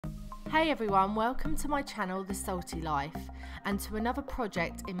Hey everyone, welcome to my channel The Salty Life and to another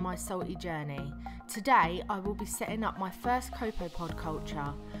project in my salty journey. Today I will be setting up my first Copepod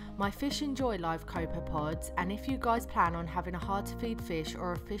culture. My fish enjoy live copepods, and if you guys plan on having a hard to feed fish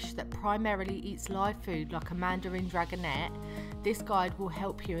or a fish that primarily eats live food like a mandarin dragonet, this guide will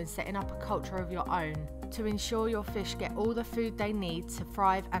help you in setting up a culture of your own to ensure your fish get all the food they need to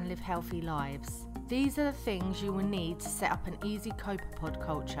thrive and live healthy lives. These are the things you will need to set up an easy copepod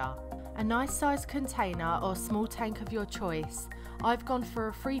culture. A nice sized container or small tank of your choice. I've gone for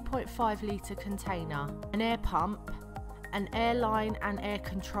a 3.5 litre container, an air pump, an air line and air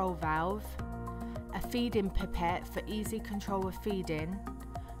control valve, a feeding pipette for easy control of feeding,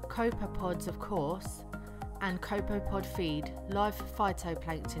 copepods of course, and copepod feed. Live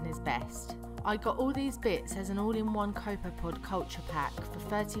phytoplankton is best. I got all these bits as an all-in-one Copepod culture pack for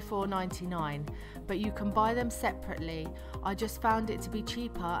 $34.99, but you can buy them separately. I just found it to be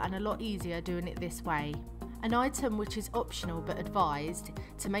cheaper and a lot easier doing it this way. An item which is optional but advised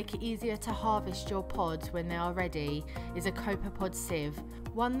to make it easier to harvest your pods when they are ready is a Copepod sieve,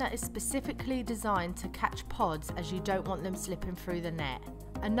 one that is specifically designed to catch pods as you don't want them slipping through the net.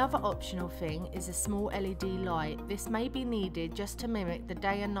 Another optional thing is a small LED light. This may be needed just to mimic the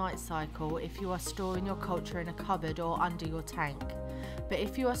day and night cycle if you are storing your culture in a cupboard or under your tank. But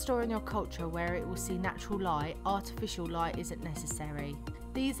if you are storing your culture where it will see natural light, artificial light isn't necessary.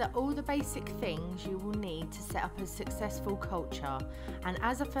 These are all the basic things you will need to set up a successful culture, and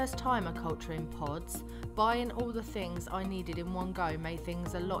as a first timer culturing pods, buying all the things I needed in one go made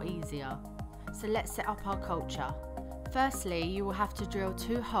things a lot easier. So let's set up our culture. Firstly, you will have to drill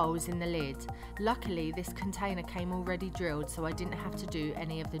 2 holes in the lid. Luckily, this container came already drilled, so I didn't have to do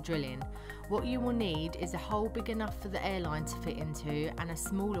any of the drilling. What you will need is a hole big enough for the airline to fit into and a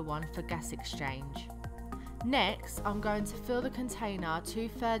smaller one for gas exchange. Next, I'm going to fill the container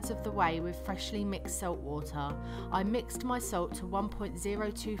 2/3 of the way with freshly mixed salt water. I mixed my salt to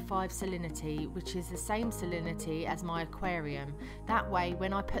 1.025 salinity, which is the same salinity as my aquarium. That way,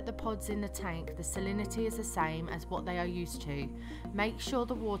 when I put the pods in the tank, the salinity is the same as what they are used to. Make sure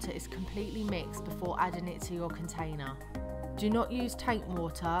the water is completely mixed before adding it to your container. Do not use tank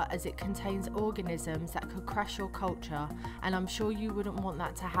water as it contains organisms that could crash your culture, and I'm sure you wouldn't want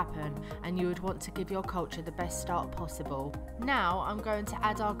that to happen, and you would want to give your culture the best start possible. Now I'm going to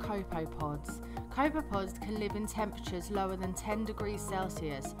add our copepods. Copepods can live in temperatures lower than 10 degrees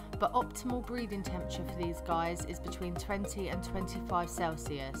Celsius, but optimal breeding temperature for these guys is between 20 and 25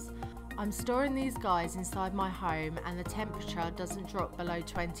 Celsius. I'm storing these guys inside my home and the temperature doesn't drop below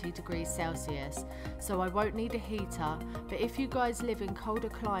 20 degrees Celsius, so I won't need a heater, but if you guys live in colder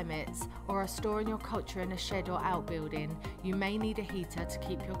climates or are storing your culture in a shed or outbuilding, you may need a heater to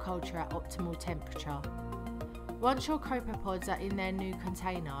keep your culture at optimal temperature. Once your copepods are in their new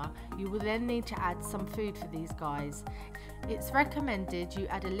container, you will then need to add some food for these guys. It's recommended you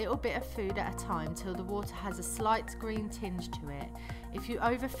add a little bit of food at a time till the water has a slight green tinge to it. If you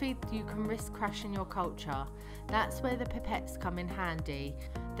overfeed, you can risk crashing your culture. That's where the pipettes come in handy.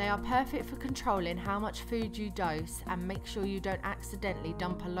 They are perfect for controlling how much food you dose, and make sure you don't accidentally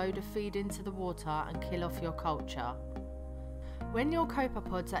dump a load of feed into the water and kill off your culture. When your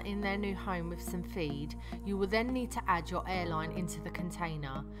copepods are in their new home with some feed, you will then need to add your airline into the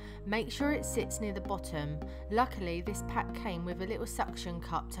container. Make sure it sits near the bottom. Luckily, this pack came with a little suction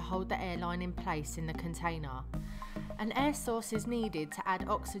cup to hold the airline in place in the container. An air source is needed to add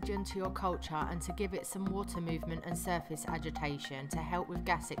oxygen to your culture and to give it some water movement and surface agitation to help with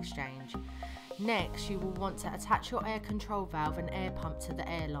gas exchange. Next, you will want to attach your air control valve and air pump to the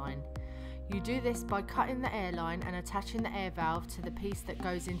airline. You do this by cutting the airline and attaching the air valve to the piece that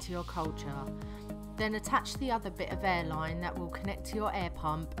goes into your culture. Then attach the other bit of airline that will connect to your air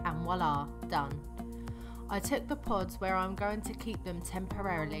pump, and voila, done. I took the pods where I'm going to keep them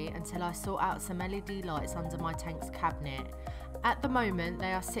temporarily until I sort out some LED lights under my tank's cabinet. At the moment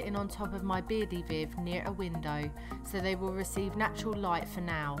they are sitting on top of my beardy viv near a window, so they will receive natural light for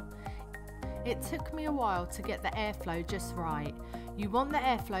now. It took me a while to get the airflow just right. You want the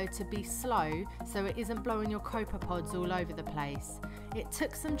airflow to be slow so it isn't blowing your copepods all over the place. It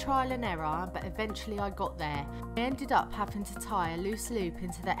took some trial and error, but eventually I got there. I ended up having to tie a loose loop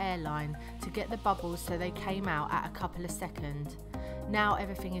into the airline to get the bubbles so they came out at a couple of seconds. Now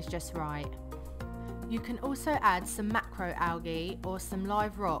everything is just right. You can also add some macroalgae or some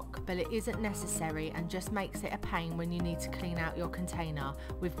live rock, but it isn't necessary and just makes it a pain when you need to clean out your container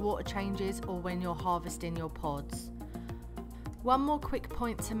with water changes or when you're harvesting your pods. One more quick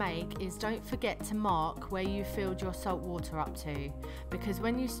point to make is don't forget to mark where you filled your salt water up to, because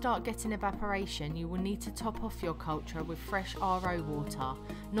when you start getting evaporation you will need to top off your culture with fresh RO water,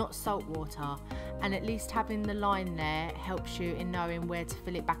 not salt water, and at least having the line there helps you in knowing where to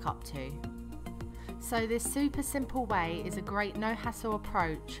fill it back up to. So this super simple way is a great no hassle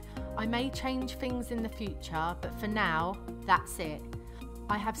approach. I may change things in the future, but for now, that's it.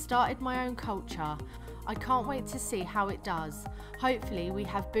 I have started my own culture. I can't wait to see how it does. Hopefully we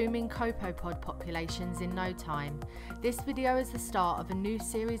have booming Copepod populations in no time. This video is the start of a new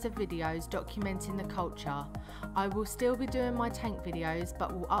series of videos documenting the culture. I will still be doing my tank videos,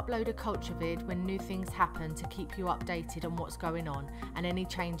 but will upload a culture vid when new things happen to keep you updated on what's going on and any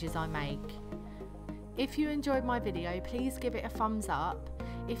changes I make. If you enjoyed my video, please give it a thumbs up.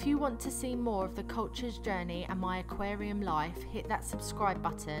 If you want to see more of the culture's journey and my aquarium life, hit that subscribe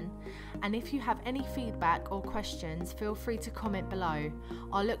button. And if you have any feedback or questions, feel free to comment below.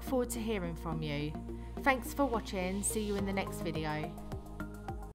 I'll look forward to hearing from you. Thanks for watching. See you in the next video.